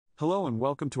Hello and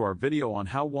welcome to our video on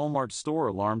how Walmart store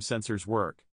alarm sensors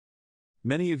work.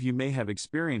 Many of you may have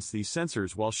experienced these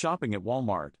sensors while shopping at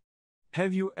Walmart.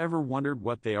 Have you ever wondered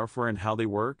what they are for and how they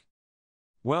work?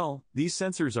 Well, these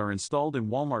sensors are installed in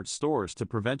Walmart stores to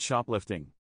prevent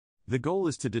shoplifting. The goal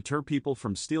is to deter people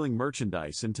from stealing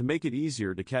merchandise and to make it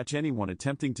easier to catch anyone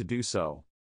attempting to do so.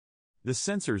 The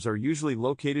sensors are usually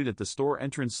located at the store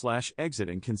entrance/exit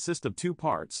and consist of two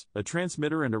parts, a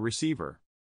transmitter and a receiver.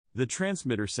 The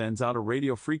transmitter sends out a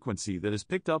radio frequency that is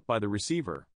picked up by the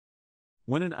receiver.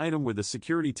 When an item with a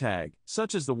security tag,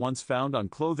 such as the ones found on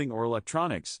clothing or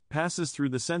electronics, passes through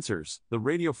the sensors, the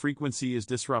radio frequency is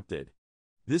disrupted.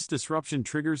 This disruption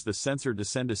triggers the sensor to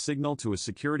send a signal to a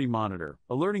security monitor,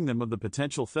 alerting them of the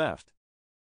potential theft.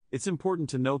 It's important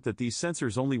to note that these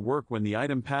sensors only work when the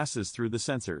item passes through the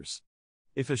sensors.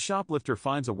 If a shoplifter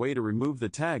finds a way to remove the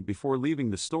tag before leaving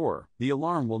the store, the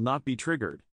alarm will not be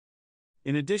triggered.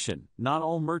 In addition, not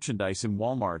all merchandise in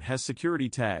Walmart has security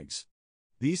tags.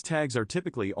 These tags are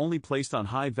typically only placed on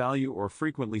high-value or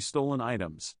frequently stolen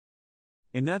items.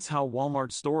 And that's how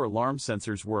Walmart store alarm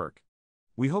sensors work.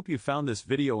 We hope you found this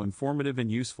video informative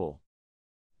and useful.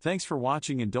 Thanks for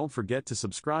watching and don't forget to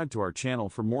subscribe to our channel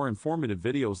for more informative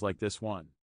videos like this one.